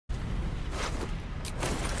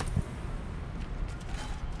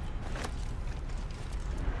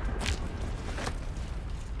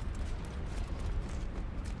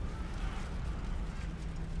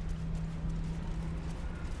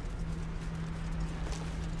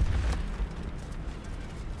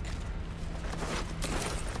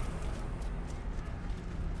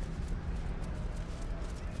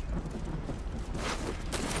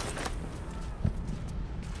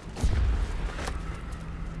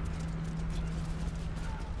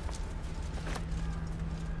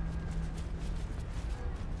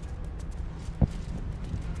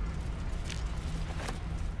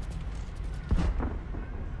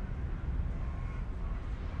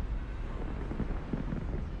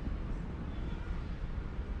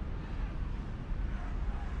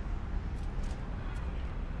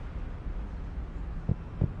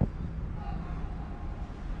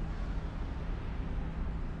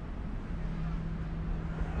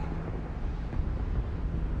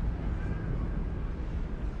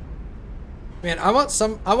Man, I want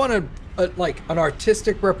a like an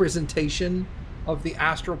artistic representation of the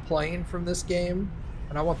astral plane from this game,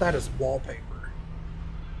 and I want that as wallpaper.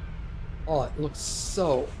 Oh, it looks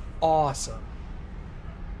so awesome.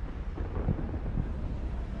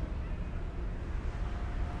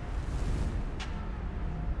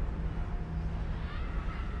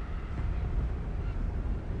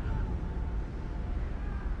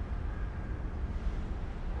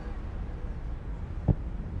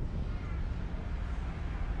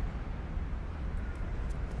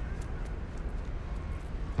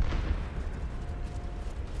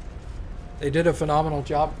 They did a phenomenal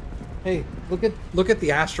job. Hey, look at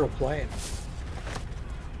the astral plane.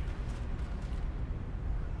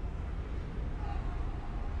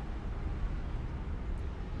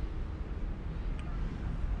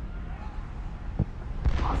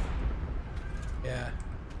 Yeah.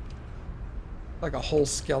 Like a whole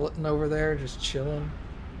skeleton over there just chilling.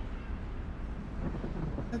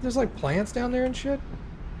 There's like plants down there and shit.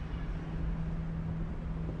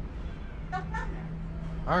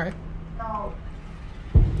 All right. No.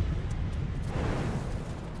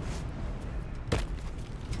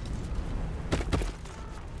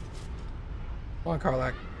 Come on,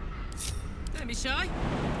 Karlak. Don't be shy.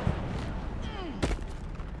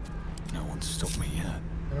 No one's stopped me yet.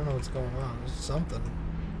 I don't know what's going on. There's something.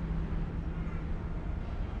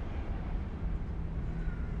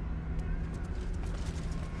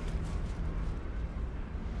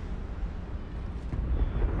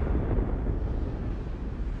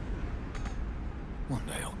 One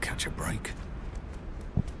day I'll catch a break.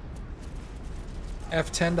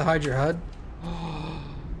 F10 to hide your HUD.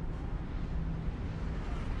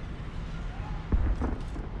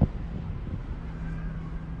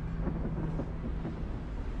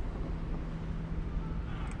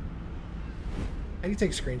 How do you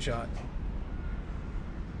take a screenshot?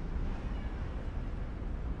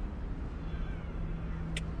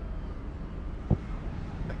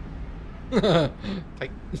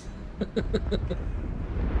 Tight.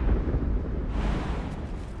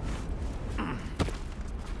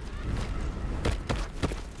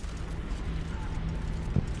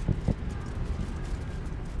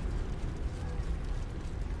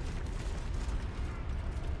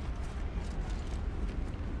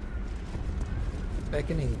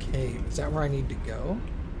 Beckoning Cave. Is that where I need to go?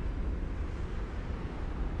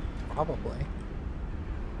 Probably.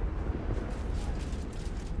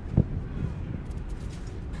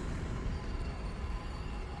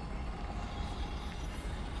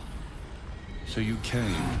 So you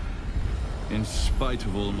came, in spite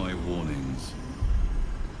of all my warnings.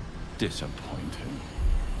 Disappointing.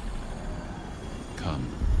 Come.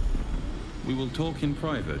 We will talk in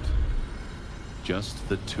private. Just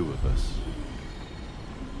the two of us.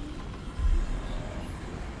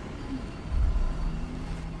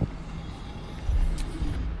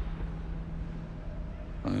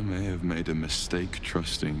 I may have made a mistake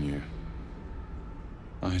trusting you.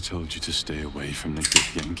 I told you to stay away from the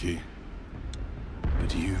Githyanki.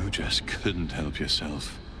 But you just couldn't help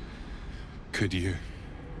yourself. Could you?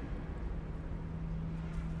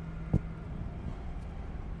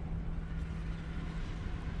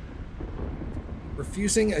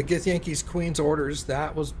 Refusing a Githyanki's queen's orders,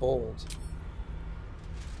 that was bold.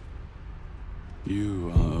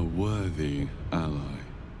 You are a worthy ally.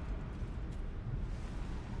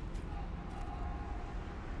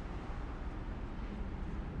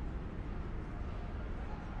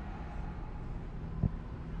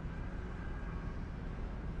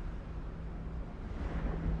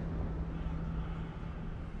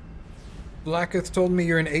 Blacketh told me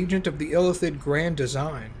you're an agent of the Illithid Grand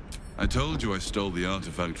Design. I told you I stole the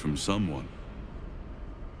artifact from someone.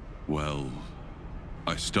 Well,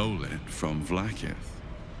 I stole it from Vlaakith.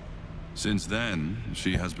 Since then,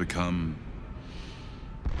 she has become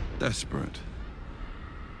desperate.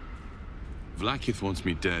 Vlaakith wants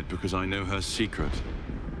me dead because I know her secret.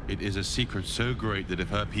 It is a secret so great that if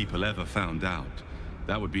her people ever found out,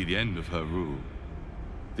 that would be the end of her rule.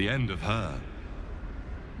 The end of her.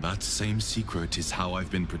 That same secret is how I've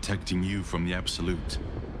been protecting you from the Absolute.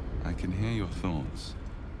 I can hear your thoughts.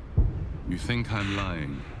 You think I'm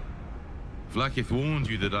lying. Vlaakith warned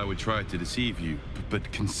you that I would try to deceive you,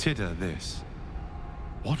 but consider this.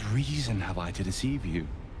 What reason have I to deceive you?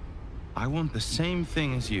 I want the same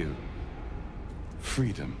thing as you.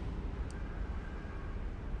 Freedom.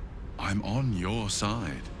 I'm on your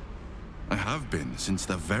side. I have been since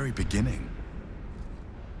the very beginning.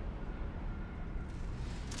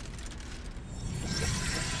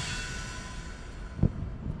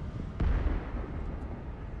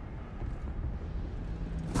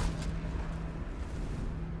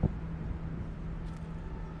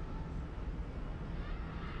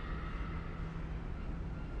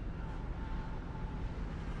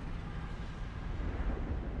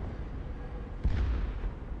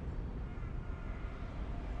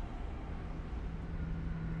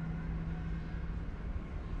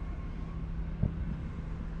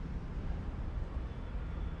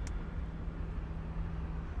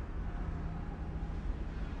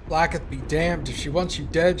 Blacketh be damned. If she wants you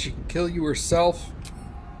dead, she can kill you herself.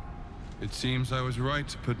 It seems I was right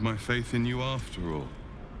to put my faith in you after all.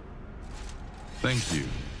 Thank you.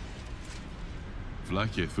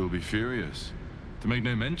 Vlaakith will be furious, to make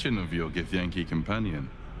no mention of your Githyanki companion.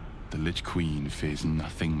 The Lich Queen fears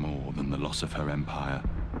nothing more than the loss of her empire.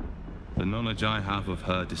 The knowledge I have of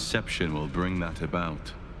her deception will bring that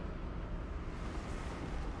about.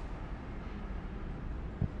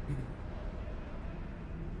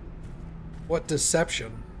 What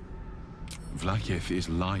deception? Vlaakith is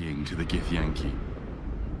lying to the Githyanki.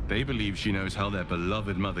 They believe she knows how their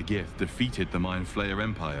beloved Mother Gith defeated the Mind Flayer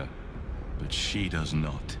Empire. But she does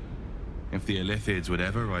not. If the Illithids would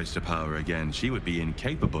ever rise to power again, she would be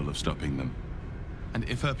incapable of stopping them. And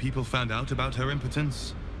if her people found out about her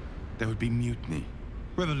impotence, there would be mutiny,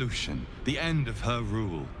 revolution, the end of her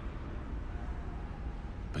rule.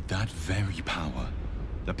 But that very power,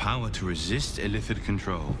 the power to resist Illithid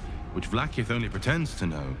control, which Vlaakith only pretends to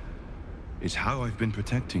know, is how I've been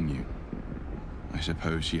protecting you. I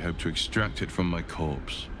suppose she hoped to extract it from my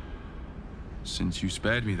corpse. Since you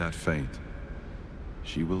spared me that fate,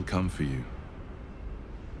 she will come for you.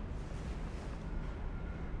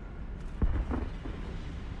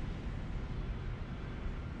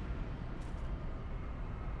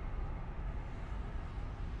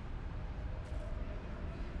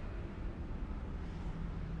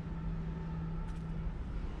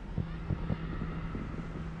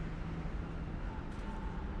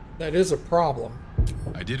 That is a problem.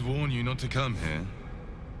 I did warn you not to come here,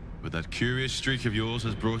 but that curious streak of yours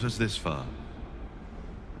has brought us this far.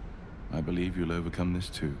 I believe you'll overcome this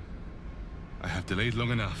too. I have delayed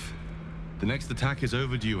long enough. The next attack is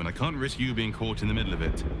overdue, and I can't risk you being caught in the middle of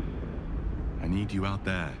it. I need you out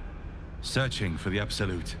there, searching for the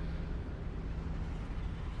Absolute.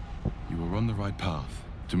 You are on the right path,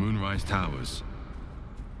 to Moonrise Towers.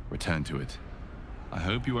 Return to it. I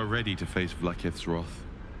hope you are ready to face Vlaakith's wrath.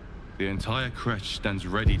 The entire Kresh stands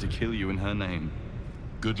ready to kill you in her name.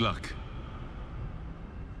 Good luck.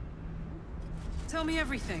 Tell me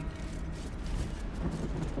everything.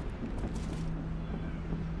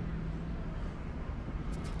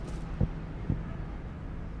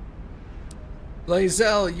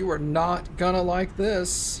 Lae'Zel, you are not gonna like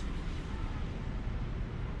this.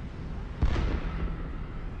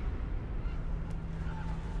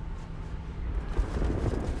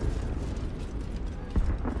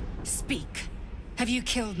 Speak. Have you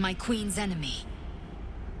killed my queen's enemy?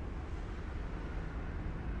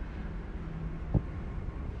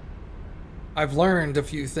 I've learned a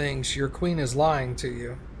few things. Your queen is lying to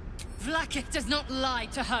you. Vlaakith does not lie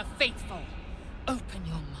to her faithful. Open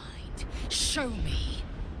your mind. Show me.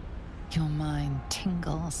 Your mind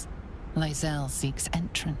tingles. Lae'Zel seeks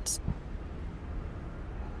entrance.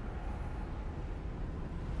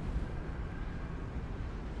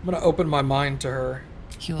 I'm gonna open my mind to her.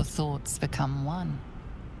 Your thoughts become one.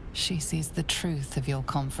 She sees the truth of your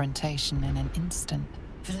confrontation in an instant.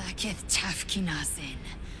 Vlaakith Tafkinazin.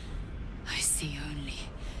 I see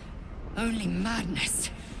only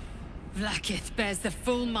madness. Vlaakith bears the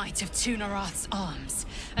full might of Tunarath's arms,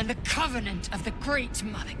 and the covenant of the great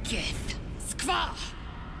Mother Gith. Skvar!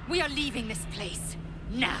 We are leaving this place,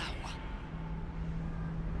 now!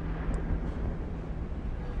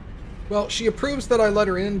 Well, she approves that I let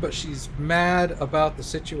her in, but she's mad about the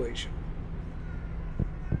situation.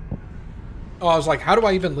 Oh, I was like, how do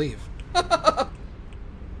I even leave? Let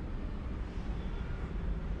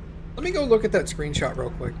me go look at that screenshot real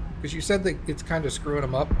quick, because you said that it's kind of screwing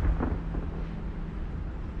them up.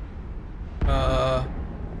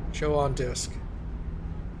 Show on disk.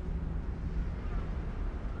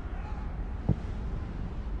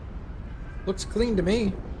 Looks clean to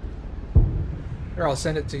me. Here, I'll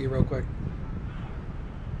send it to you real quick.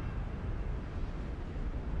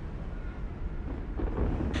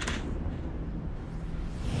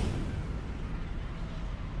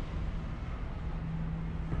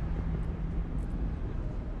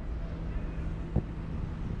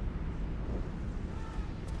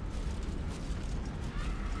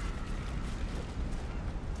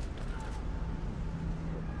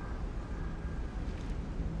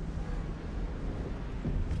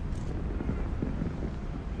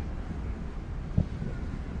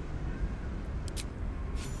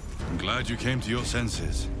 Glad you came to your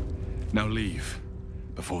senses. Now leave,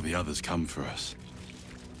 before the others come for us.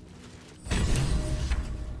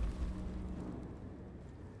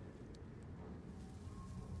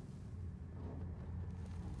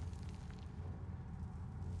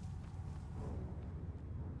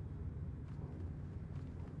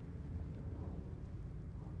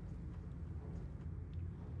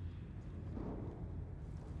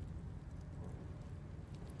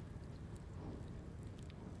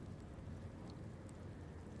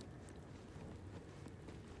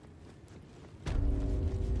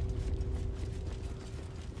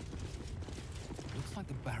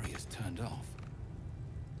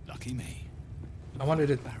 Lucky me. I wanted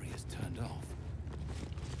to... Barrier's turned off.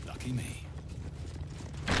 Lucky me.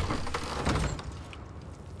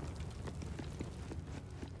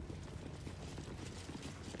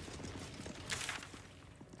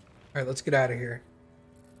 Alright, let's get out of here.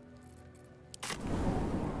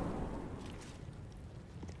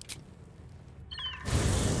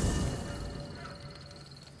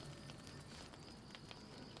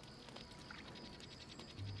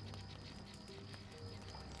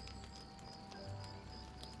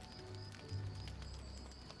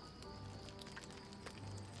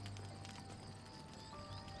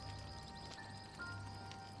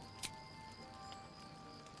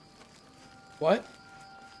 What?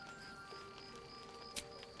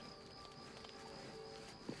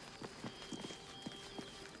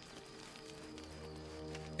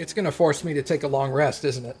 It's gonna force me to take a long rest,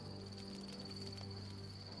 isn't it?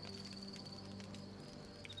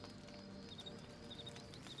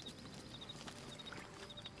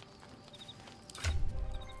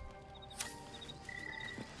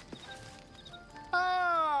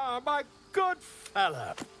 Ah, my good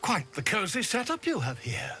fella. Quite the cozy setup you have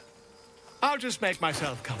here. I'll just make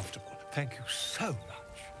myself comfortable. Thank you so much.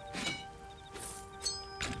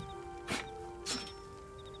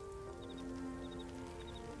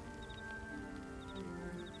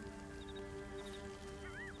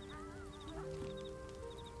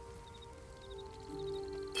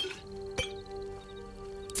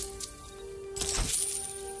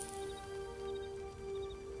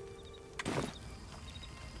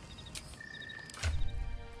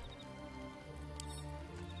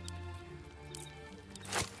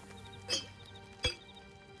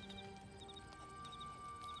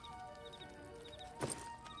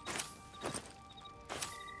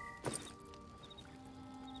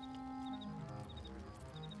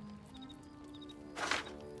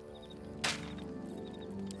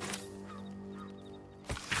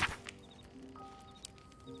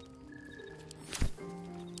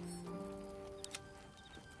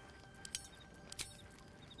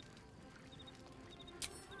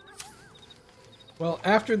 Well,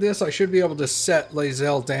 after this, I should be able to set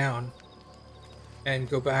Lae'Zel down and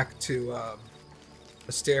go back to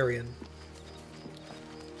Asterion.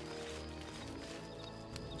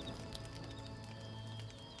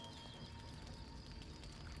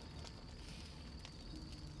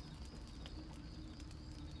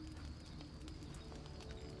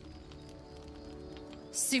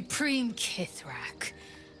 Supreme Kithrak,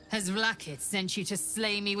 has Vlakith sent you to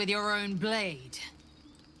slay me with your own blade?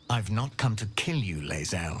 I've not come to kill you,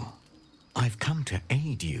 Lae'Zel. I've come to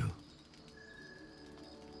aid you.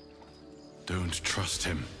 Don't trust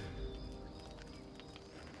him.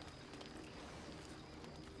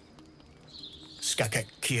 Skakek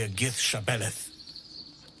Kier Gith Shabeleth.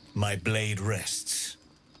 My blade rests.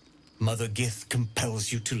 Mother Gith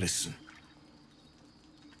compels you to listen.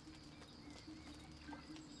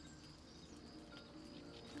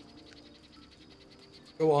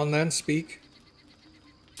 Go on then, speak.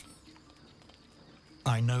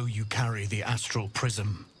 I know you carry the astral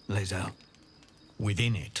prism, Lae'Zel.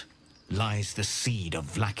 Within it lies the seed of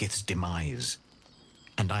Vlakith's demise,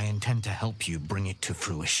 and I intend to help you bring it to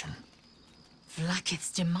fruition.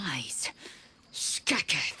 Vlakith's demise?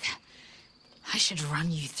 Skaketh! I should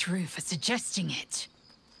run you through for suggesting it.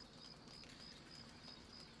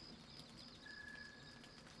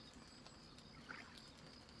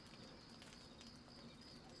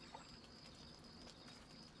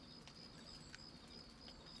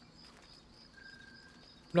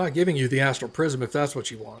 I'm not giving you the astral prism if that's what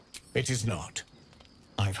you want. It is not.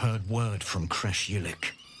 I've heard word from Kresh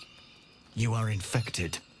Yulik. You are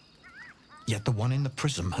infected, yet the one in the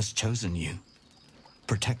prism has chosen you,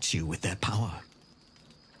 protects you with their power.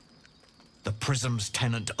 The prism's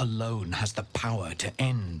tenant alone has the power to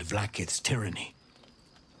end Vlakith's tyranny.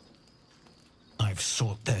 I've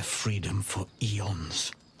sought their freedom for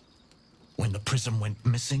eons. When the prism went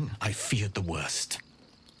missing, I feared the worst.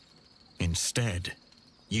 Instead,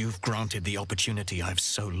 you've granted the opportunity I've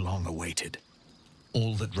so long awaited.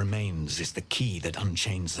 All that remains is the key that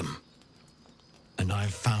unchains them. And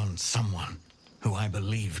I've found someone who I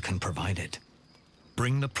believe can provide it.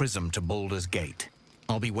 Bring the prism to Baldur's Gate.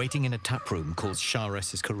 I'll be waiting in a taproom called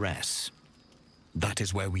Shares's Caress. That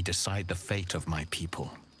is where we decide the fate of my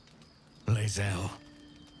people. Lae'Zel,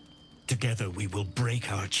 together we will break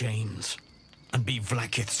our chains and be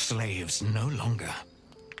Vlakith's slaves no longer.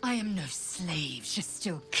 I am no slave, just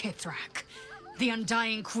still Kithrak. The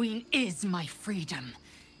Undying Queen is my freedom.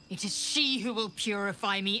 It is she who will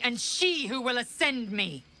purify me, and she who will ascend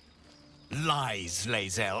me. Lies,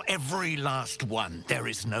 Lae'Zel. Every last one. There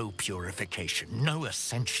is no purification, no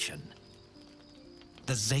ascension.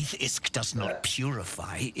 The Zaith-Isk does not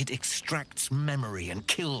purify, it extracts memory and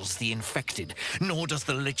kills the infected. Nor does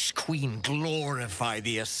the Lich Queen glorify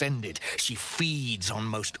the ascended. She feeds on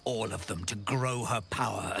most all of them to grow her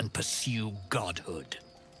power and pursue godhood.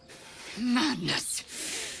 Madness!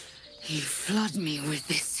 You flood me with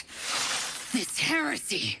this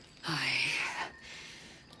heresy.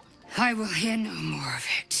 I will hear no more of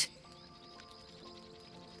it.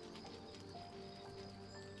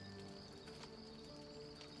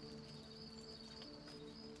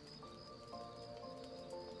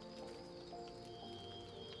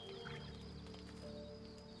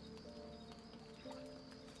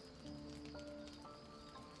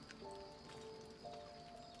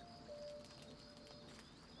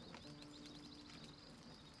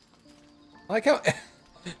 I like how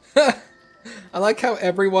I like how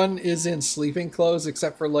everyone is in sleeping clothes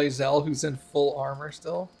except for Lae'Zel, who's in full armor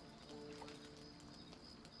still.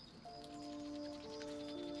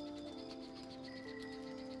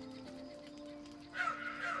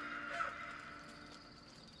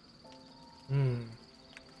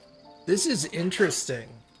 This is interesting.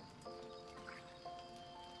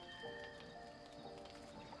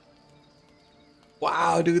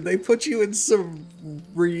 Wow, dude, they put you in some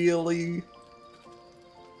really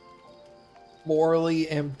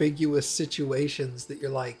morally ambiguous situations that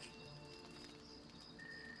you're like,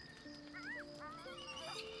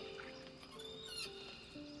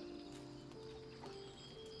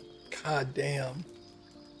 God damn.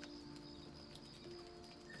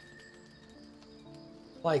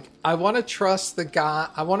 Like, I want to trust the guy,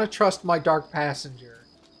 I want to trust my dark passenger.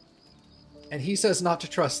 And he says not to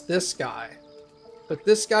trust this guy. But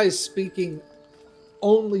this guy is speaking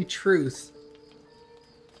only truth.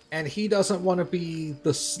 And he doesn't want to be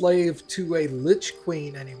the slave to a Lich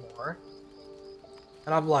Queen anymore.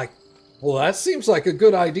 And I'm like, well, that seems like a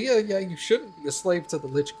good idea. Yeah, you shouldn't be a slave to the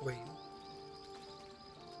Lich Queen.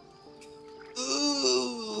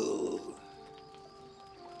 Ooh.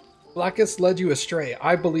 Blackest led you astray.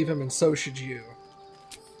 I believe him and so should you.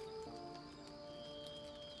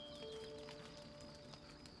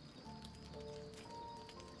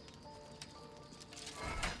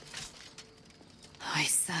 I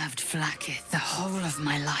served Vlaakith the whole of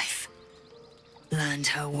my life. Learned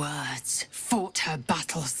her words, fought her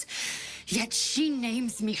battles, yet she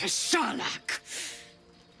names me her Sharlak.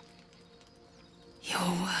 Your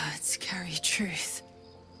words carry truth.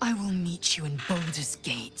 I will meet you in Baldur's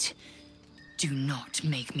Gate. Do not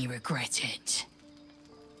make me regret it.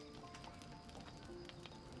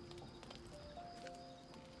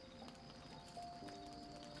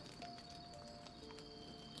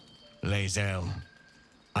 Lae'Zel,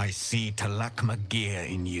 I see AwesomeMattG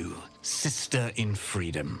in you, sister in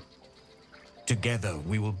freedom. Together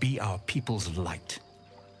we will be our people's light.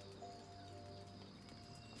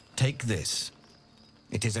 Take this.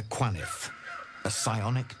 It is a Qanith, a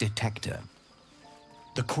psionic detector.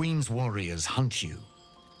 The Queen's warriors hunt you.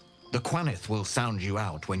 The Qanith will sound you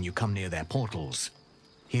out when you come near their portals.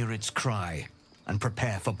 Hear its cry and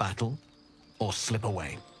prepare for battle, or slip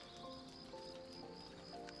away.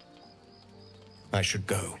 I should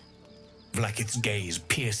go. Vlaakith's gaze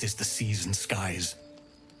pierces the seas and skies.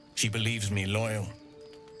 She believes me loyal,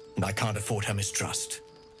 and I can't afford her mistrust.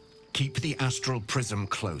 Keep the astral prism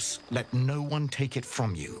close. Let no one take it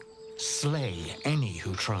from you. Slay any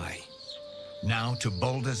who try. Now to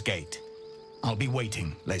Baldur's Gate. I'll be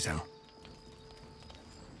waiting, Lae'Zel.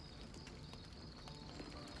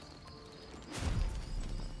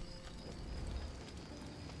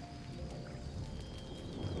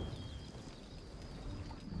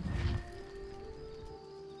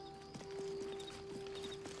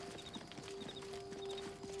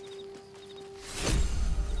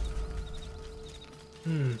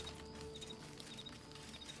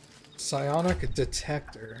 Psionic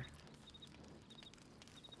detector.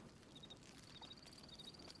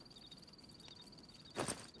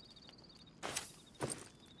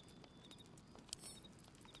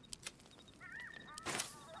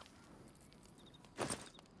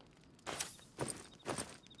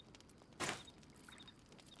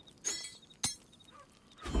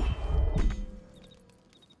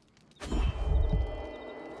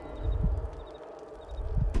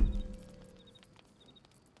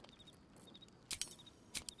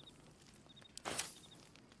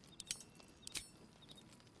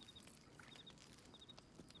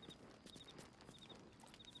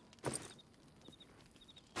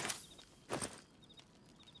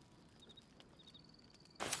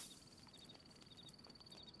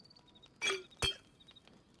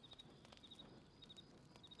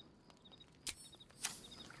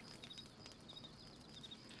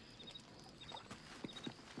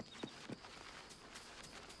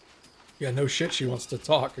 Yeah, no shit she wants to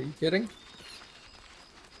talk. Are you kidding?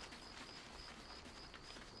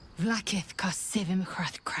 Vlakith Kosivim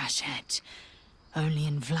Hrath Crashet. Only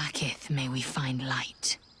in Vlakith may we find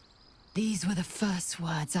light. These were the first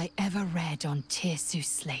words I ever read on Tirsu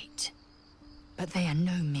slate. But they are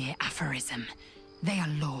no mere aphorism. They are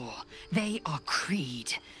law. They are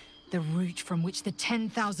creed. The root from which the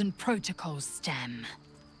 10,000 protocols stem.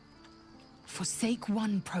 Forsake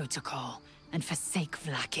one protocol, and forsake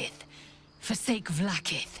Vlakith. Forsake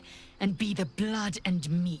Vlakith, and be the blood and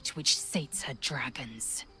meat which sates her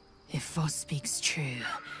dragons. If Voss speaks true,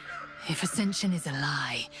 if Ascension is a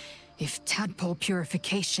lie, if tadpole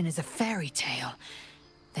purification is a fairy tale,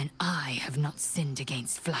 then I have not sinned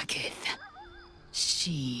against Vlakith.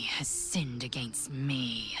 She has sinned against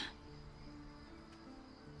me.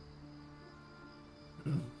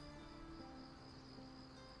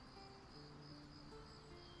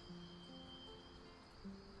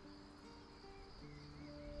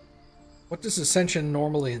 What does Ascension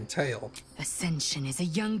normally entail? Ascension is a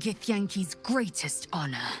young Githyanki's greatest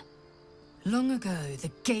honor. Long ago, the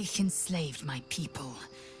Geich enslaved my people.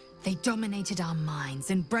 They dominated our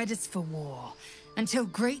minds and bred us for war, until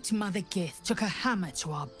Great Mother Gith took a hammer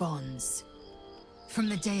to our bonds. From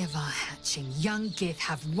the day of our hatching, young Gith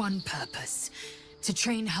have one purpose: to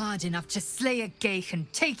train hard enough to slay a Geich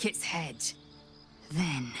and take its head.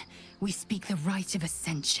 Then, we speak the rite of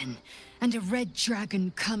Ascension, and a red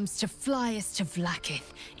dragon comes to fly us to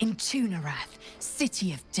Vlakith, in Tunarath,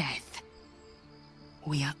 City of Death.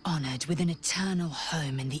 We are honored with an eternal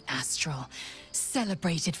home in the Astral,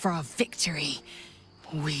 celebrated for our victory.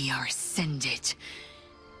 We are ascended.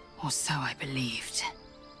 Or so I believed.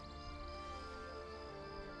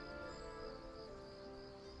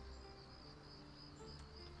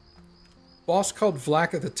 Boss called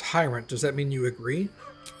Vlakith a tyrant. Does that mean you agree?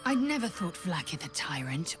 I'd never thought Vlakith a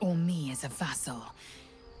tyrant, or me as a vassal.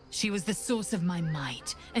 She was the source of my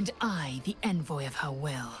might, and I the envoy of her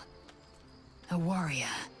will. A warrior,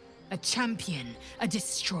 a champion, a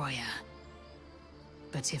destroyer.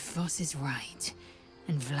 But if Voss is right,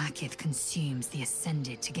 and Vlakith consumes the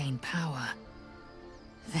Ascended to gain power,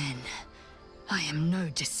 then I am no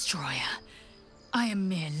destroyer. I am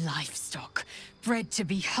mere livestock, bred to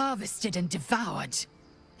be harvested and devoured.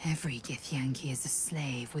 Every Githyanki is a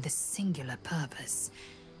slave with a singular purpose.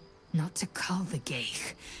 Not to cull the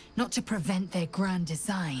Geich, not to prevent their grand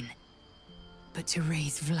design, but to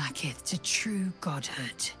raise Vlakith to true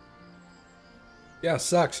godhood. Yeah,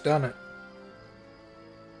 sucks, doesn't it?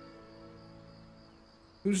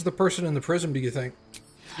 Who's the person in the prism, do you think?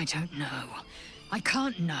 I don't know. I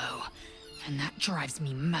can't know. And that drives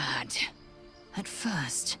me mad. At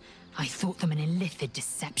first, I thought them an illithid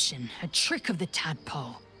deception, a trick of the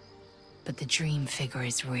tadpole. But the dream figure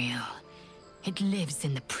is real. It lives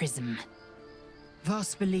in the prism.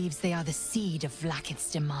 Voss believes they are the seed of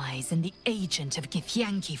Vlakith's demise and the agent of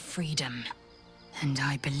Githyanki freedom. And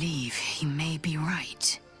I believe he may be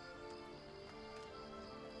right.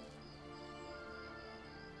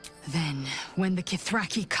 Then, when the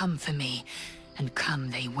Kithraki come for me, and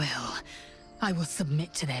come they will, I will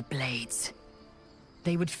submit to their blades.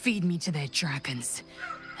 They would feed me to their dragons,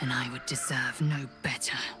 and I would deserve no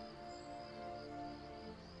better.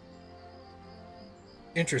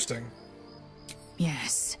 Interesting.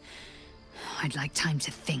 Yes. I'd like time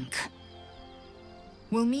to think.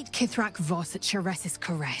 We'll meet Kithrak Voss at Cheres's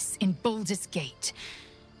Caress in Baldur's Gate.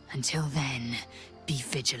 Until then, be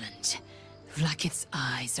vigilant. Vlakith's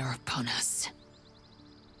eyes are upon us.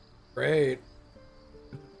 Great.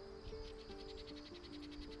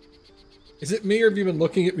 Is it me, or have you been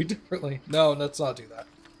looking at me differently? No, let's not do that.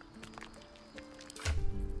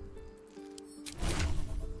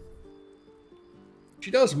 She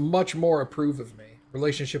does much more approve of me.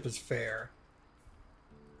 Relationship is fair.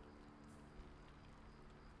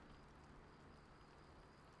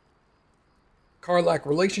 Karlak,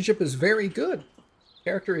 relationship is very good.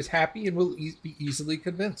 Character is happy and will be easily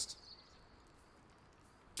convinced.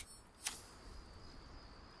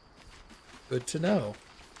 Good to know.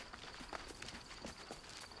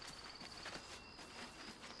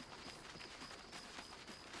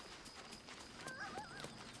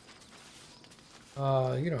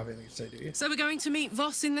 You don't have anything to say, do you? So we're going to meet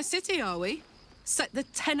Voss in the city, are we? Set the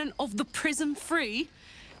tenant of the prism free?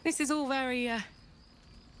 This is all very,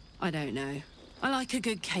 I don't know. I like a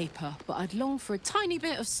good caper, but I'd long for a tiny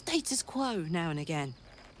bit of status quo now and again.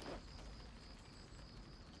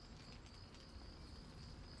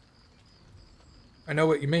 I know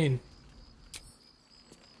what you mean.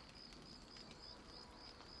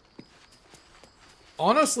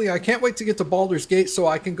 Honestly, I can't wait to get to Baldur's Gate so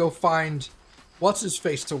I can go find what's his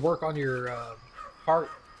face to work on your heart.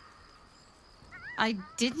 I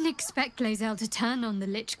didn't expect Lae'Zel to turn on the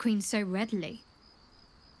Lich Queen so readily.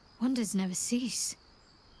 Wonders never cease.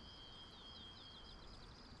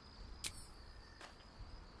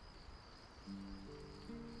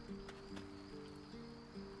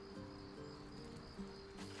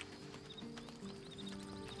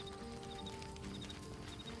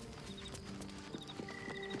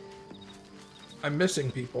 I'm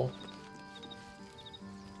missing people.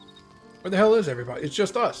 Where the hell is everybody? It's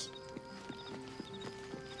just us.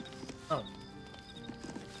 Oh.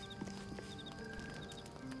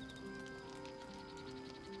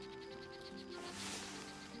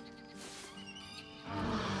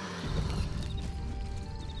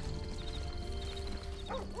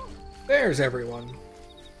 There's everyone.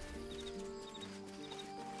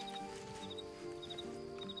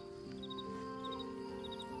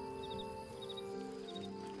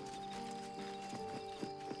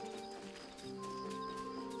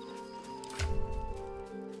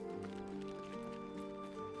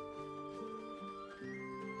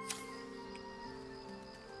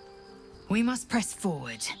 We must press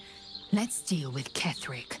forward. Let's deal with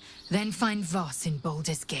Ketheric, then find Voss in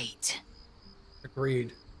Baldur's Gate.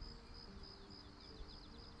 Agreed.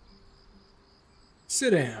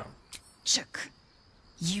 Sit down. Chook,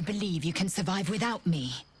 you believe you can survive without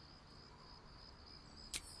me?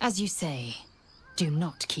 As you say, do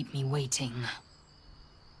not keep me waiting.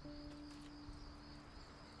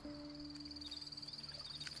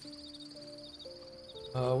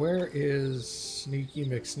 Where is Sneaky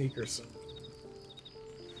McSneakerson?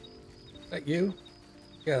 That you?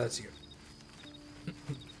 Yeah, that's you.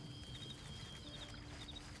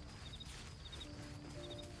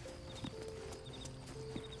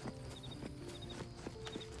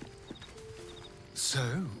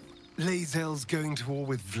 So, Lae'Zel's going to war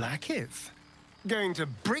with Vlaakith? Going to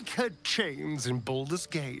break her chains in Baldur's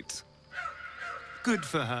Gate? Good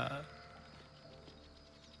for her.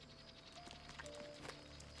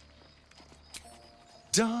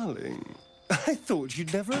 Darling, I thought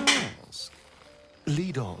you'd never ask.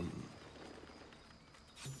 Lead on.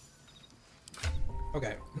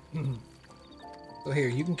 Okay. So here,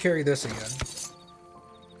 you can carry this again.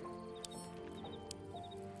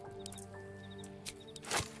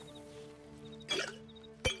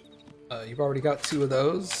 You've already got 2 of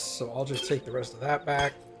those, so I'll just take the rest of that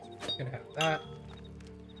back. You can have that.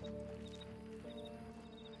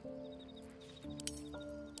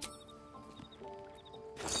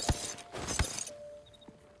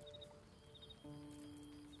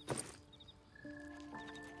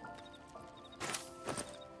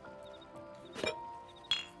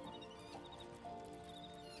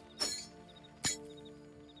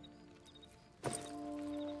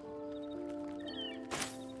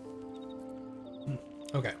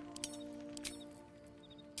 Okay.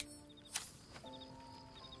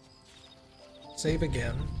 Save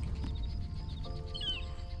again.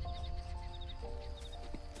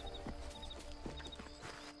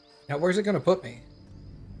 Now, where's it going to put me?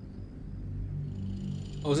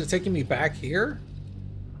 Oh, is it taking me back here?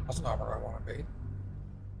 That's not where I want to be.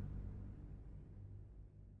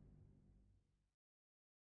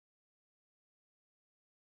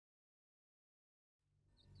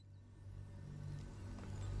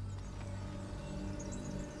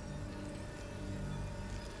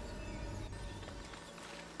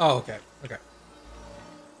 Oh, okay. Okay.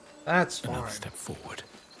 That's fine. Another step forward.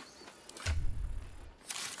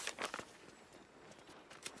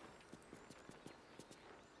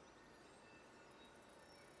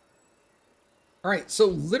 Alright, so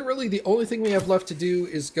literally the only thing we have left to do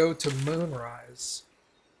is go to Moonrise.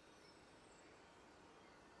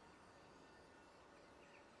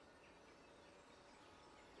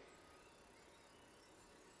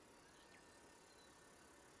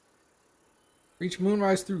 Reach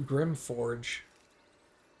Moonrise through Grimforge.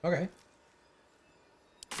 Okay.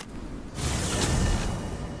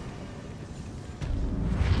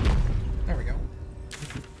 There we go.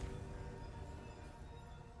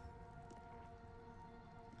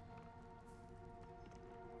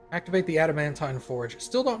 Activate the Adamantine Forge.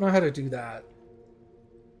 Still don't know how to do that.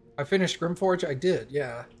 I finished Grimforge? I did,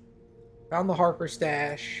 yeah. Found the Harper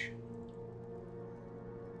stash.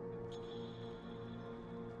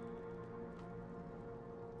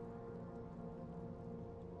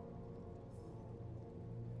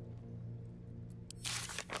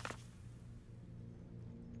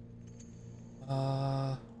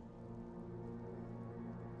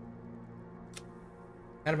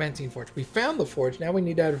 Adamantine Forge. We found the forge. Now we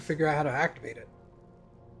need to figure out how to activate it.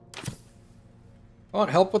 I want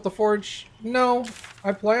help with the forge? No.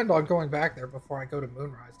 I planned on going back there before I go to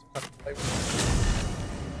Moonrise to fucking play with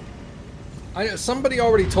it. I know somebody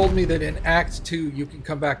already told me that in Act 2 you can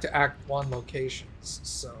come back to Act 1 locations,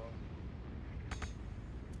 so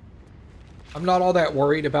I'm not all that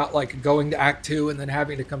worried about like going to Act 2 and then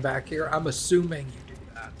having to come back here. I'm assuming you do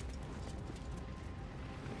that.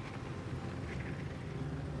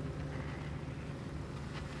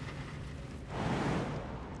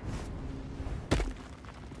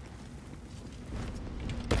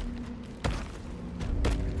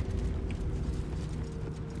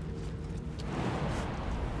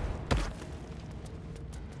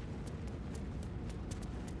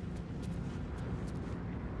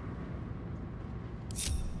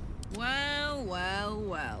 Well, well,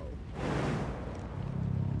 well.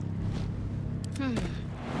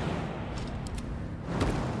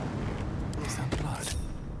 Is that blood?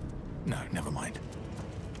 No, never mind.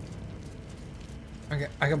 Okay,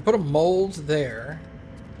 I can put a mold there.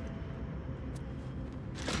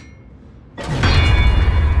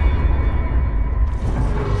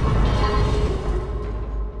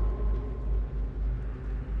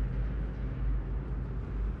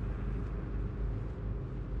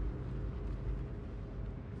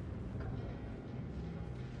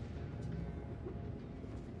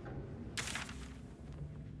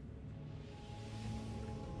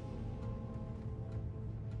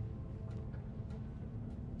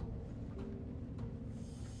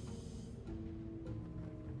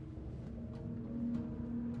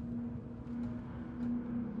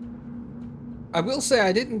 I will say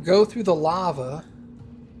I didn't go through the lava,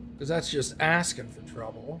 because that's just asking for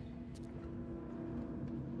trouble.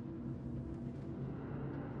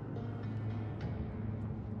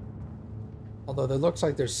 Although there looks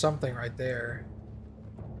like there's something right there.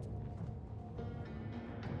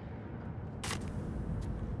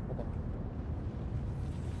 Hold on.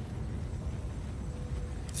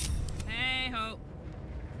 Hey ho.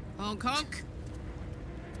 Honk honk.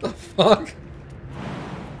 The fuck?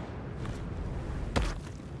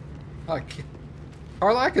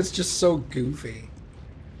 Karlach is just so goofy.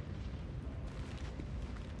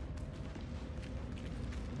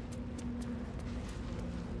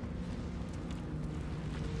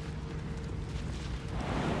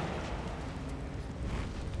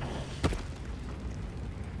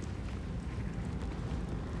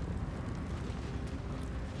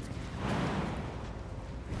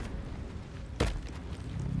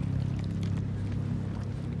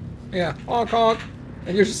 Yeah, honk honk.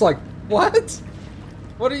 And you're just like, what?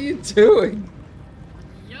 What are you doing?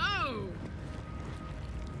 Yo!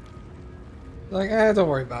 Like, don't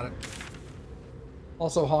worry about it.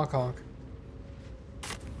 Also, honk honk.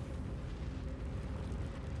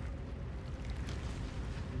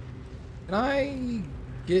 Can I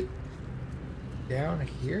get down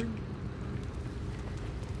here?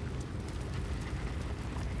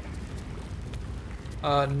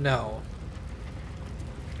 No.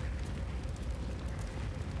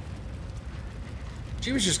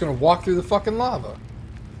 She was just gonna walk through the fucking lava.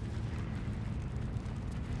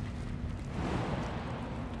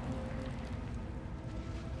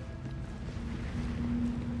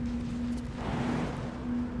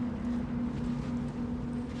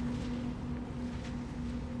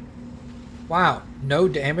 Wow, no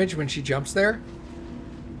damage when she jumps there?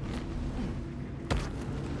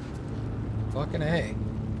 Fucking A.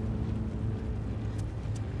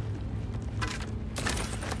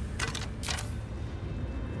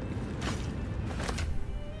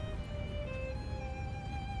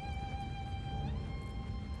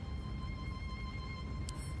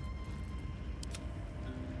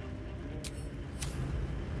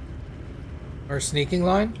 Our sneaking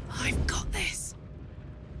line? I've got this.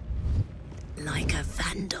 Like a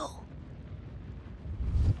vandal.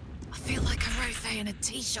 I feel like a rothe in a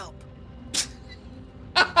tea shop.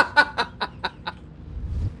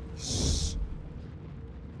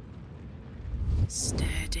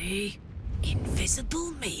 Sturdy,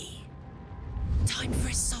 invisible me. Time for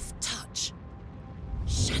a soft touch.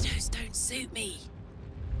 Shadows don't suit me.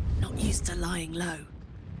 Not used to lying low.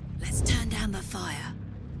 Let's turn down the fire.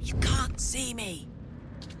 You can't see me.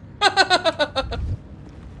 Got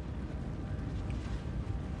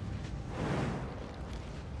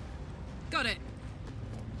it.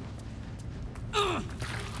 Ugh.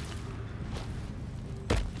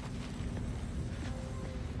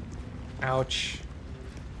 Ouch.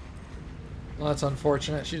 Well, that's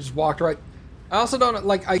unfortunate. She just walked right. I also don't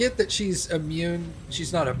like. I get that she's immune.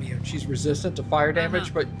 She's not immune. She's resistant to fire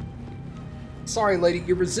damage, but sorry, lady,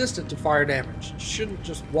 you're resistant to fire damage. You shouldn't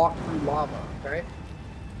just walk through lava, okay?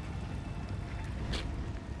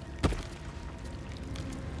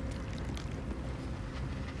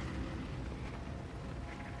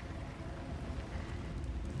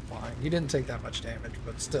 You didn't take that much damage,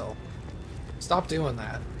 but still. Stop doing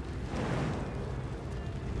that.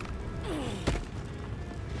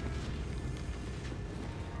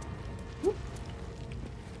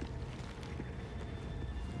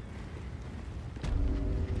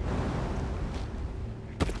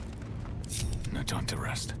 No time to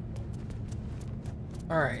rest.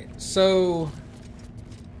 Alright, so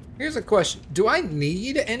here's a question. Do I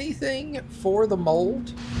need anything for the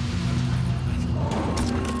mold?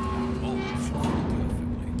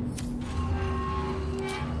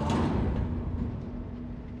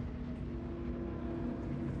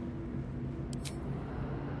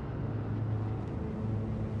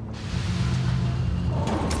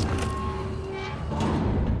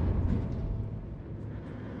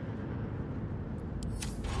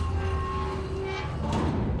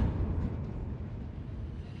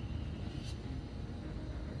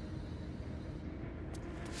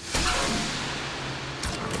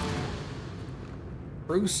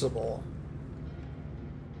 Crucible.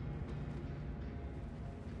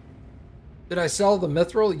 Did I sell the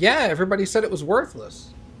mithril? Yeah, everybody said it was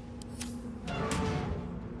worthless.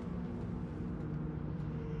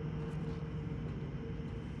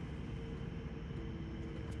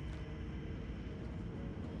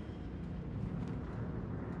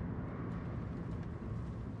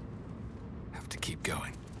 Have to keep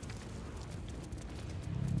going.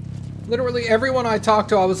 Literally everyone I talked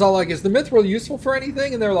to, I was all like, is the mithril useful for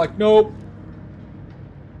anything? And they're like, nope.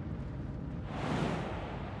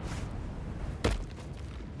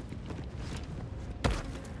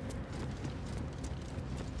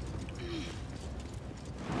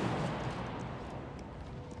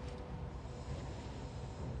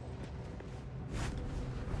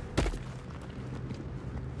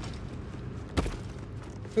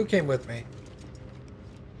 Who came with me?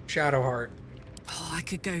 Shadowheart. Oh, I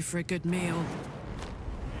could go for a good meal.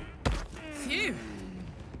 Phew.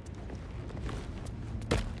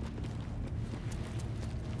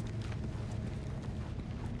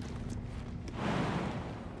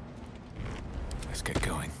 Let's get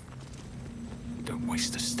going. Don't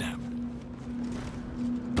waste a step.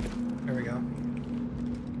 There we go.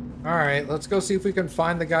 Alright, let's go see if we can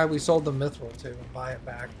find the guy we sold the mithril to and buy it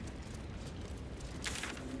back.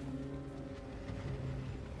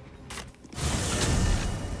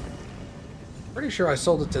 Pretty sure I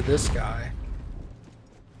sold it to this guy.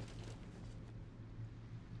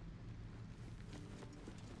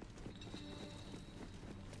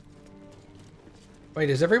 Wait,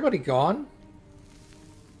 is everybody gone?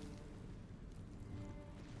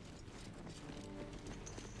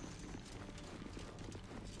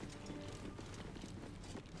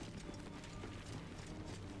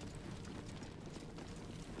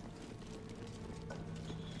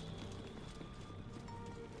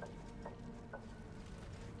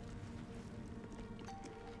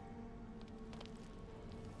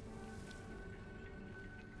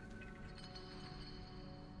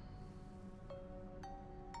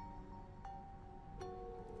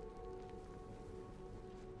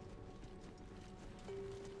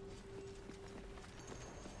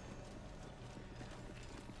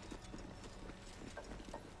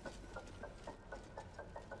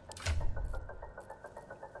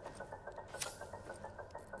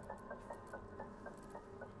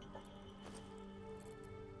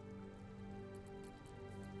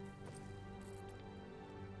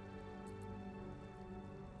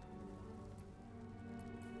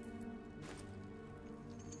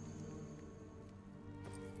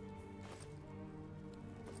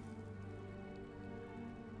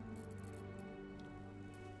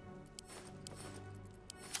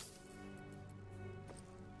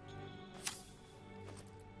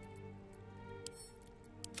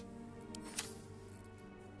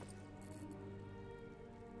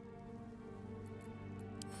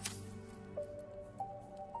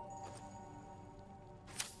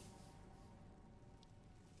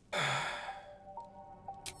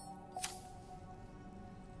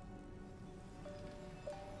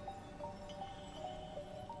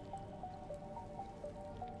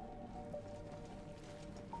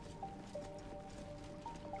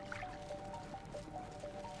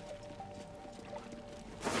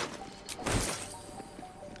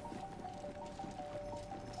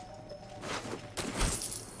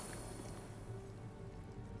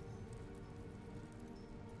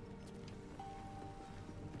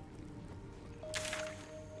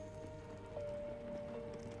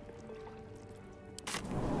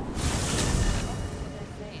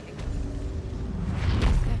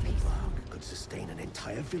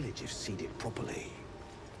 Entire village if seeded properly.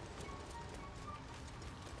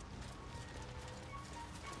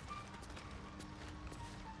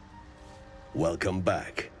 Welcome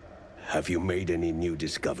back. Have you made any new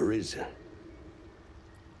discoveries?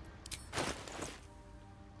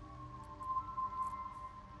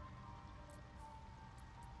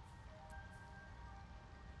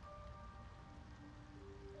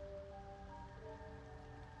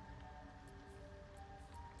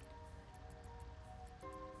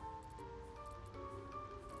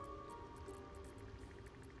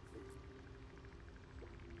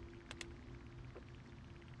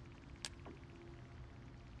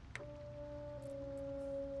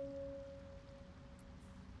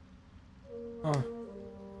 Huh. I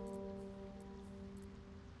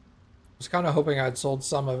was kind of hoping I'd sold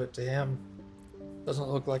some of it to him. Doesn't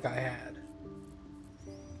look like I had.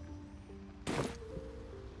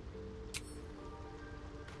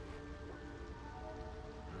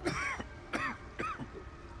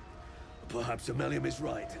 Perhaps Aemelium is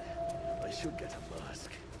right. I should get a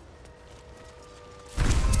mask.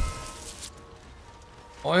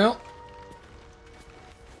 Well.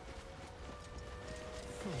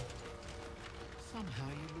 Somehow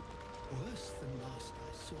you look worse than last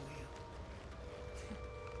I saw you.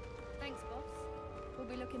 Thanks, boss. We'll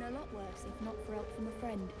be looking a lot worse if not for help from a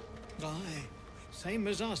friend. Aye, same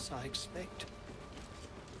as us, I expect.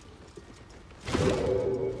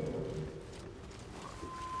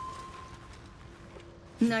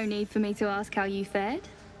 No need for me to ask how you fared.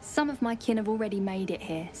 Some of my kin have already made it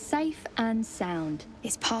here, safe and sound.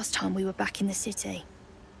 It's past time we were back in the city.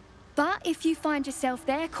 But if you find yourself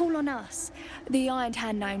there, call on us. The Iron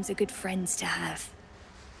Hand gnomes are good friends to have.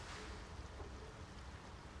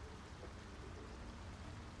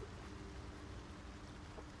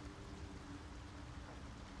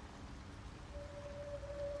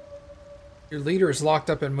 Your leader is locked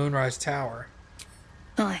up in Moonrise Tower.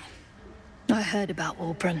 Aye. I heard about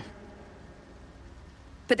Warbron.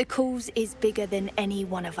 But the cause is bigger than any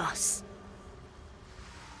one of us.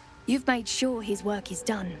 You've made sure his work is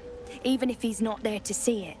done, even if he's not there to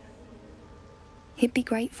see it. He'd be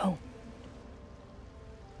grateful.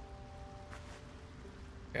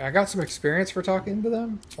 Yeah, I got some experience for talking to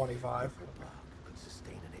them. 25. Could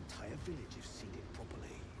sustain an entire village if seeded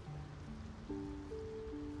properly.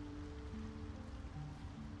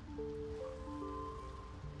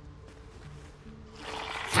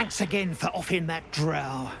 Thanks again for offing that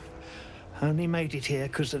drow. Only made it here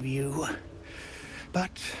because of you.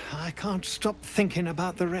 But I can't stop thinking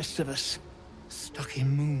about the rest of us. Stuck in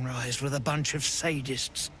Moonrise with a bunch of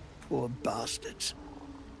sadists. Poor bastards.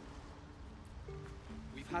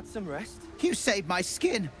 We've had some rest. You saved my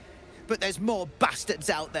skin. But there's more bastards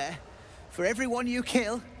out there. For everyone you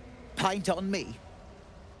kill, pint on me.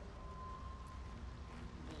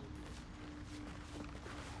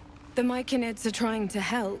 The Myconids are trying to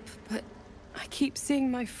help, but I keep seeing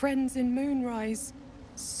my friends in Moonrise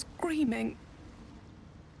screaming.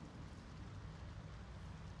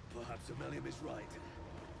 Perhaps Aemelium is right.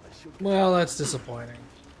 I should... Well, that's disappointing.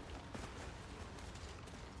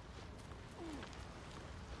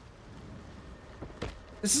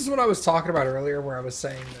 This is what I was talking about earlier, where I was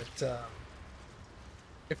saying that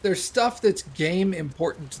if there's stuff that's game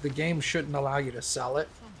important, the game shouldn't allow you to sell it.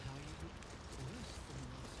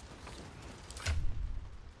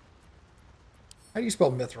 How do you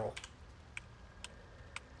spell mithril?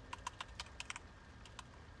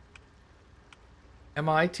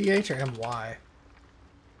 M-I-T-H or M-Y?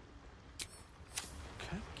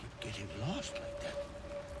 Can't keep getting lost like that.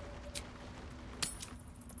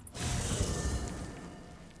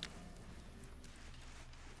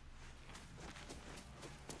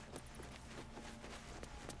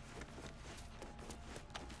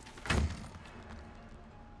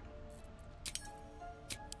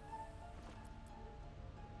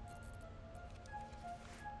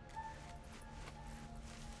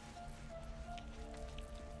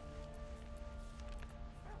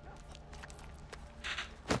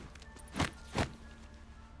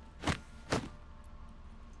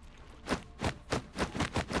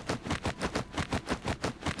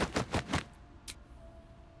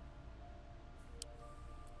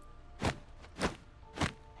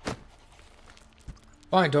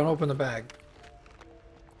 Fine, don't open the bag.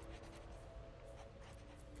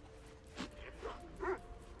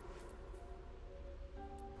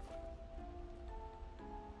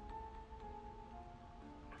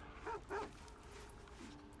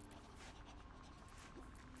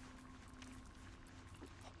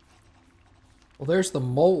 Well, there's the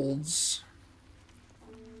molds.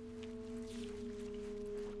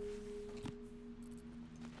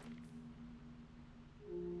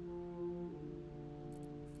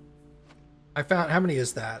 I found, how many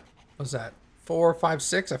is that? What's that? 4, 5,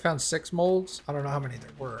 6? I found 6 molds. I don't know how many there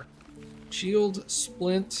were. Shield,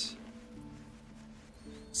 splint,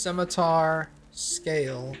 scimitar,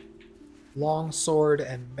 scale, longsword,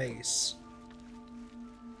 and mace.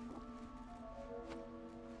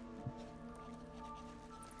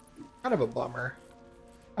 Kind of a bummer.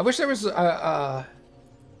 I wish there was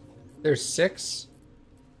there's 6.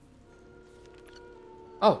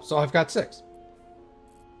 Oh, so I've got 6.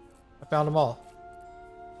 I found them all.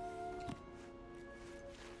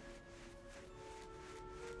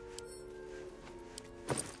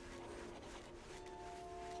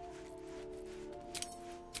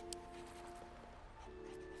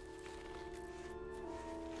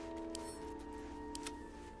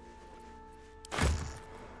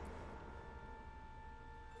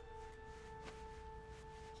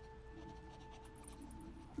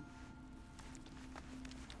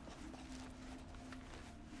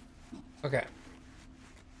 Okay.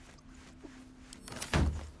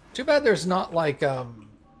 Too bad there's not like,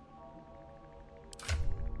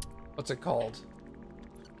 what's it called?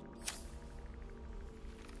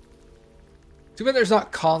 Too bad there's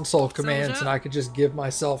not console commands and I could just give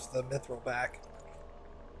myself the mithril back.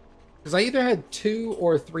 Because I either had 2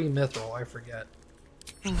 or 3 mithril, I forget.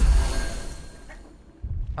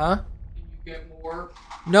 Huh? Can you get more?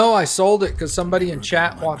 No, I sold it because somebody in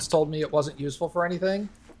chat once told me it wasn't useful for anything.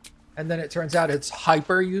 And then it turns out it's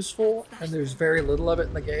hyper useful, and there's very little of it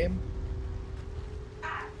in the game.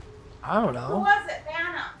 I don't know. Who was it,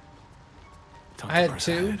 Vanna? I had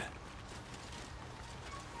 2.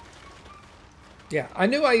 Yeah, I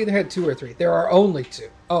knew I either had 2 or 3. There are only 2.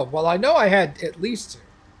 Oh, well, I know I had at least 2.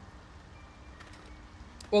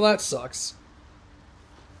 Well, that sucks.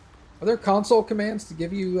 Are there console commands to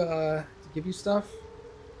give you stuff?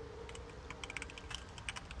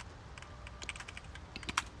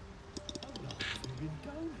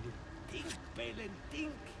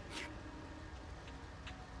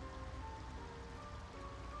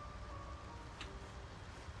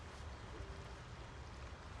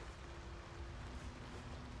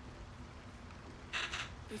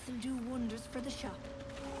 This'll do wonders for the shop.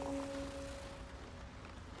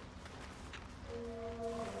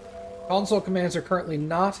 Console commands are currently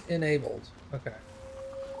not enabled. Okay.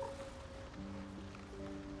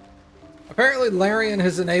 Apparently Larian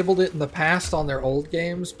has enabled it in the past on their old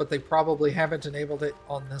games, but they probably haven't enabled it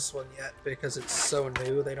on this one yet because it's so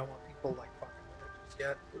new. They don't want people like fucking with it just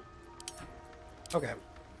yet. Okay.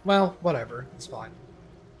 Well, whatever. It's fine.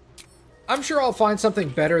 I'm sure I'll find something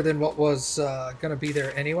better than what was gonna be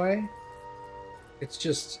there anyway. It's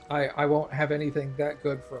just I won't have anything that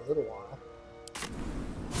good for a little while.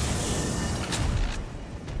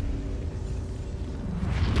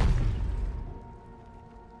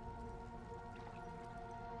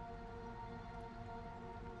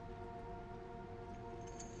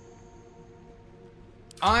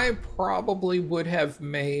 I probably would have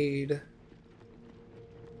made...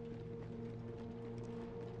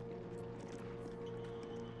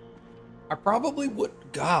 I probably would...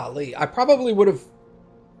 Golly. I probably would have...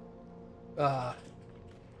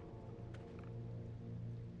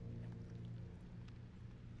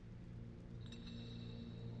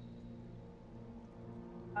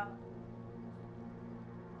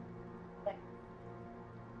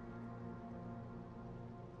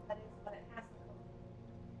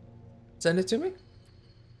 Send it to me?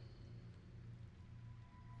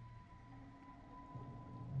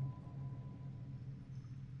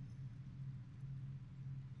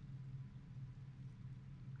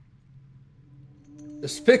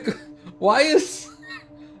 Why is...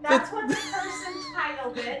 That's what the person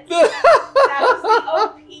titled it. That was the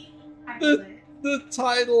OP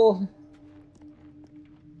titled it.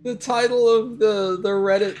 The title of the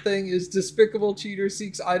Reddit thing is Despicable Cheater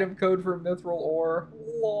Seeks Item Code for Mithril Ore.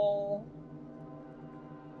 Lol.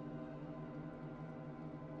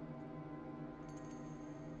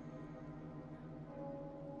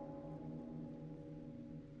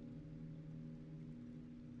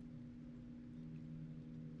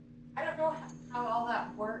 I don't know how all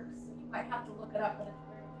that works. You might have to look it up, but it's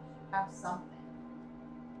weird. You should have something.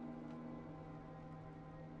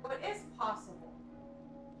 So it is possible.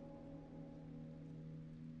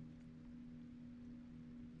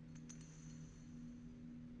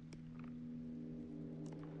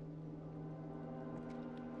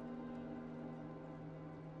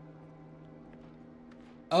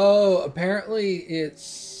 Oh, apparently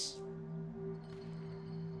it's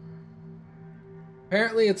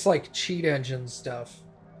like cheat engine stuff.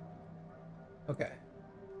 Okay.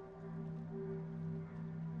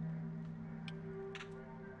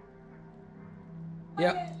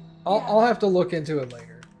 Yeah, I'll have to look into it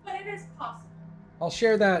later. But it is possible. I'll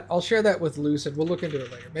share that. I'll share that with Lucid. We'll look into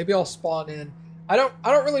it later. Maybe I'll spawn in. I don't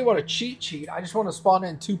really want to cheat. I just want to spawn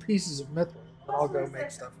in 2 pieces of mithril, and I'll go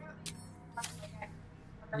make stuff with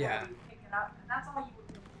it. Yeah.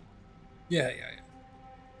 Yeah.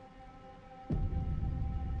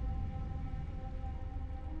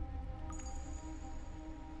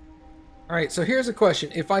 All right. So here's a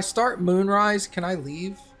question: if I start Moonrise, can I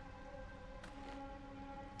leave?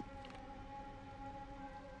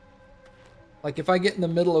 Like, if I get in the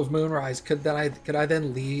middle of Moonrise, could I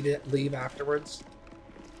then leave afterwards?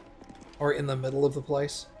 Or in the middle of the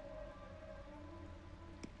place?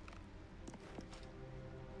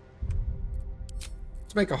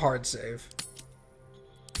 Let's make a hard save.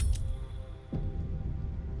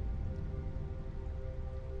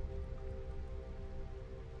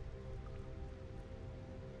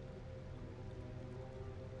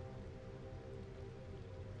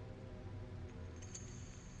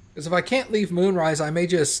 Because if I can't leave Moonrise, I may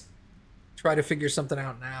just try to figure something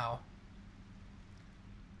out now.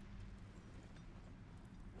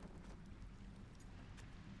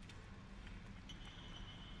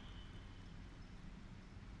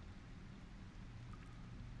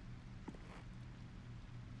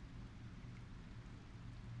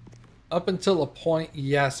 Up until a point,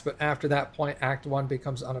 yes, but after that point, Act 1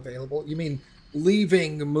 becomes unavailable. You mean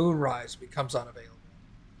leaving Moonrise becomes unavailable?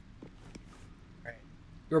 Right.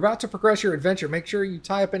 You're about to progress your adventure. Make sure you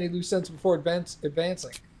tie up any loose ends before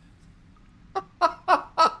advancing.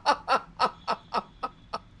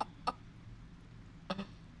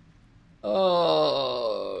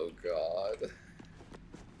 Oh, God.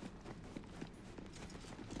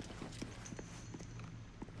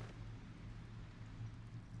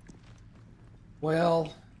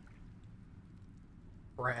 Well,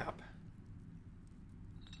 crap.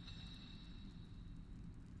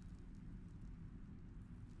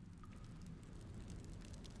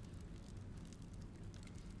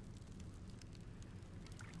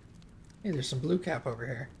 Hey, there's some blue cap over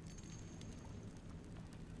here.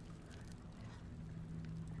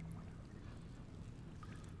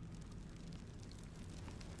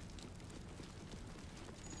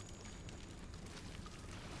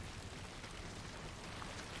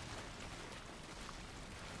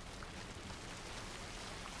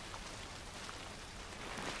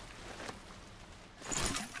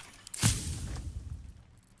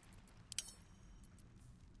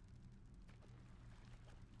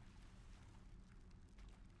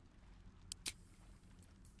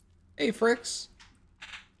 Hey, Fricks.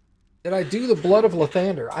 Did I do the Blood of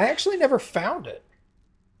Lathander? I actually never found it.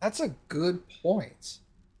 That's a good point.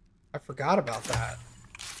 I forgot about that.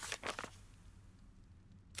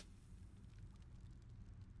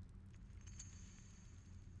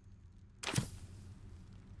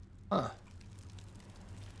 Huh.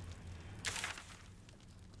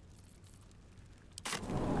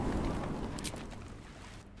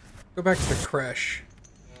 Go back to the creche.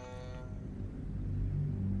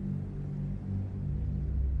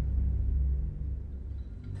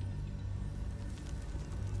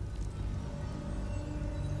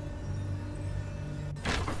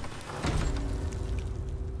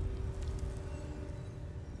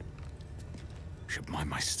 Should mind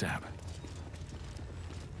my step.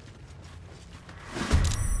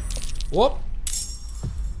 Whoop.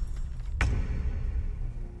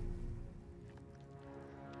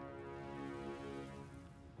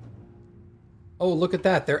 Oh, look at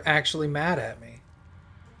that. They're actually mad at me.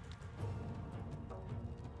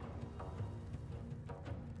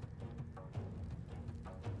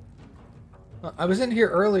 I was in here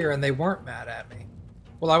earlier and they weren't mad at me.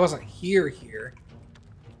 Well, I wasn't here.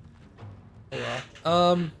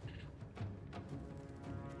 Oh, well.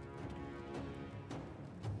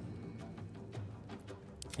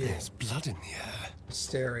 Yeah, there's blood in the air.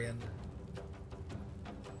 Astarion.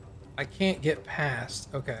 I can't get past.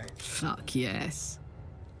 Okay. Fuck yes.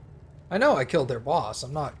 I know I killed their boss.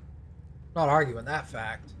 I'm not arguing that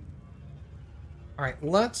fact. All right,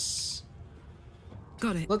 let's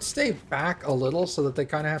stay back a little so that they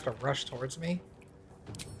kind of have to rush towards me.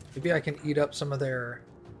 Maybe I can eat up some of their...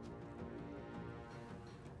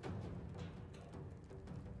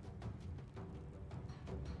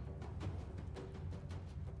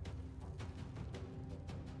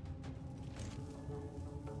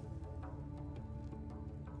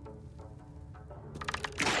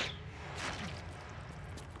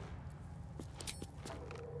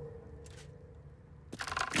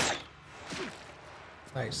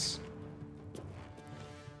 Nice.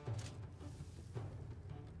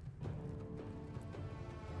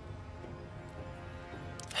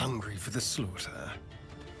 Hungry for the slaughter.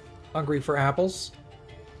 Hungry for apples?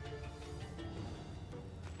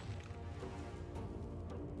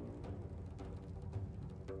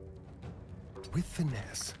 with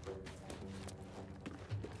finesse.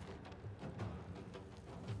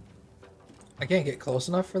 I can't get close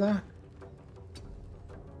enough for that?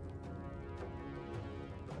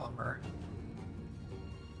 Bummer.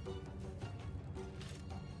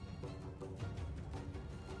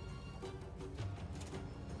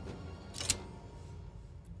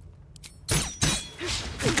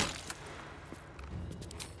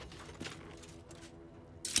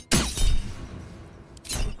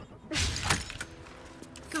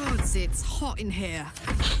 Gods, it's hot in here.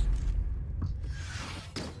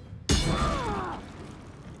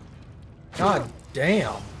 God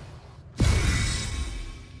damn.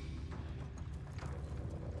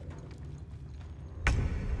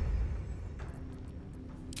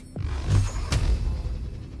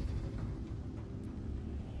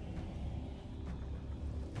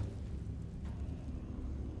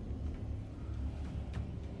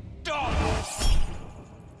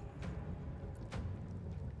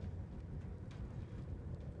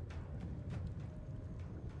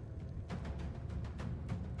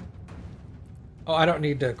 Oh, I don't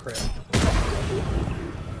need to crit.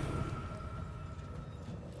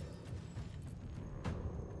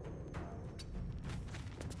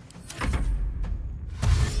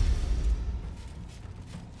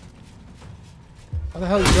 How the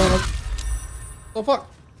hell are you going up? Oh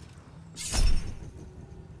fuck!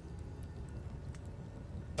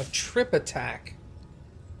 A trip attack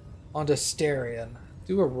onto Styrian.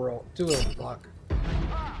 Do a roll. Do a block.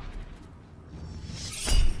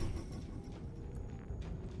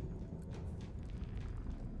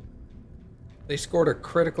 They scored a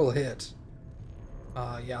critical hit.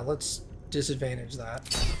 Yeah, let's disadvantage that.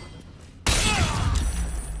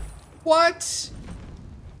 What?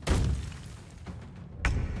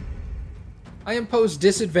 I impose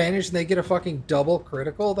disadvantage and they get a fucking double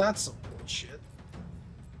critical? That's some bullshit.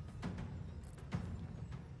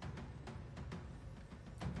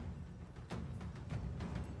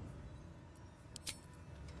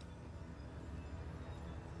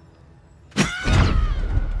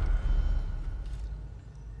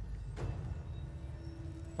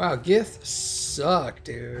 Wow, Gith suck,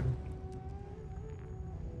 dude.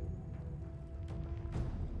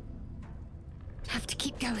 Have to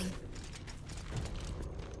keep going.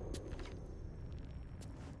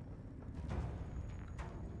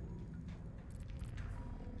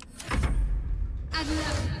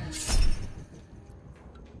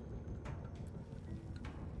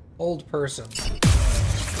 Old person.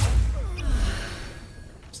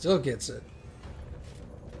 Still gets it.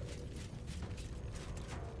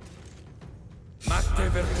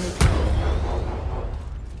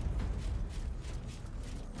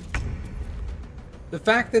 The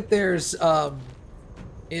fact that there's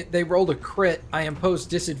they rolled a crit, I imposed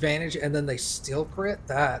disadvantage, and then they still crit,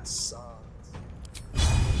 that sucks.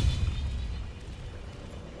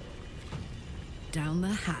 Down the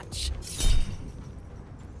hatch.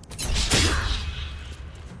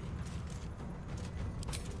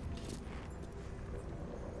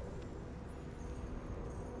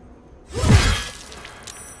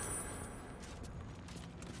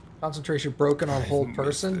 Concentration broken on hold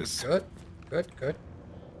person. Good, good, good.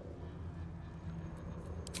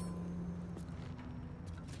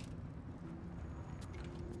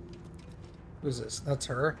 Who's this? That's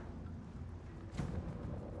her.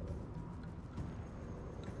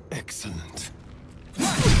 Excellent.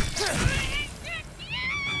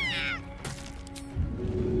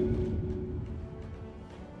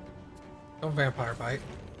 Don't vampire bite.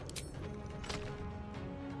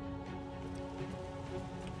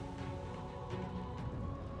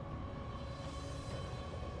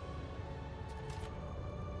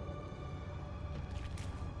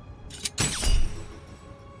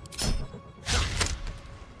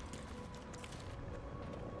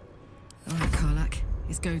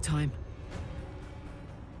 It's go time.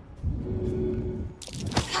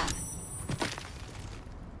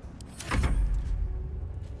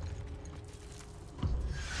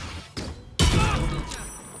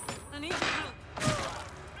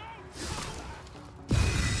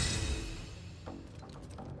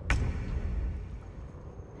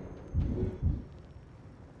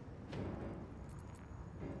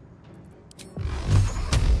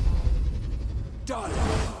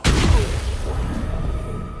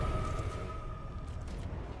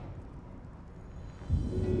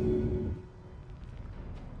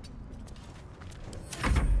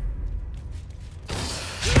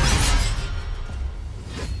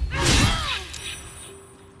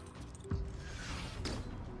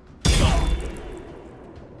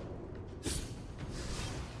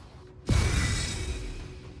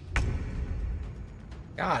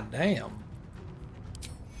 God damn.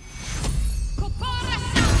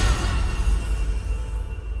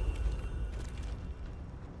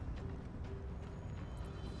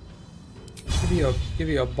 give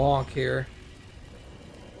you a bonk here.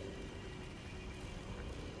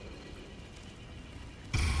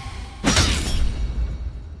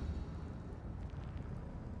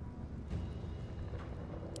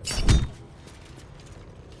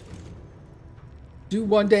 Do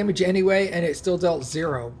 1 damage anyway, and it still dealt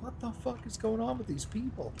 0. What the fuck is going on with these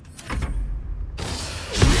people?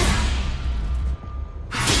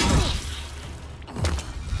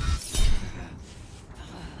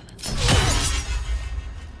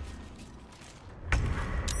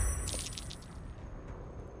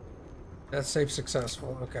 That's save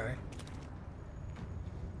successful, okay.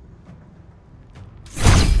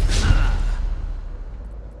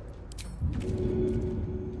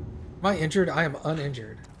 Am I injured? I am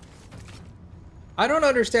uninjured. I don't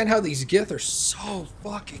understand how these Gith are so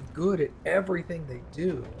fucking good at everything they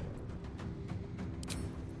do.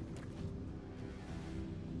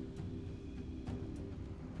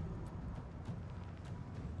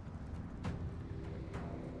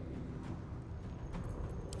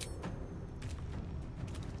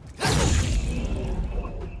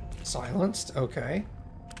 Silenced, okay.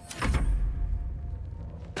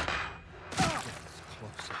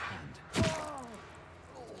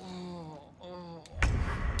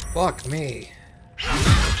 Fuck me.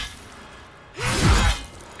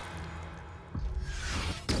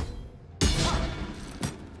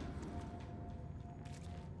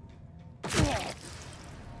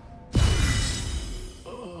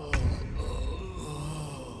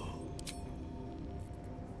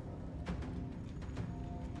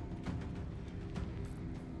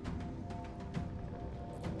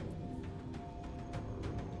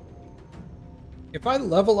 If I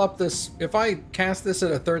level up this, if I cast this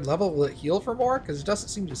at a 3rd level, will it heal for more? Because it doesn't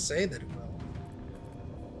seem to say that it will.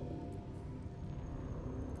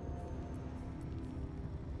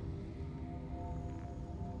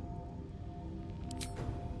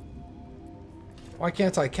 Why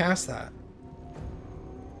can't I cast that?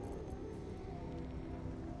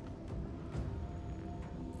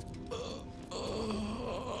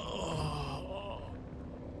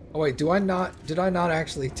 Oh wait, did I not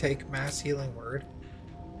actually take mass healing word?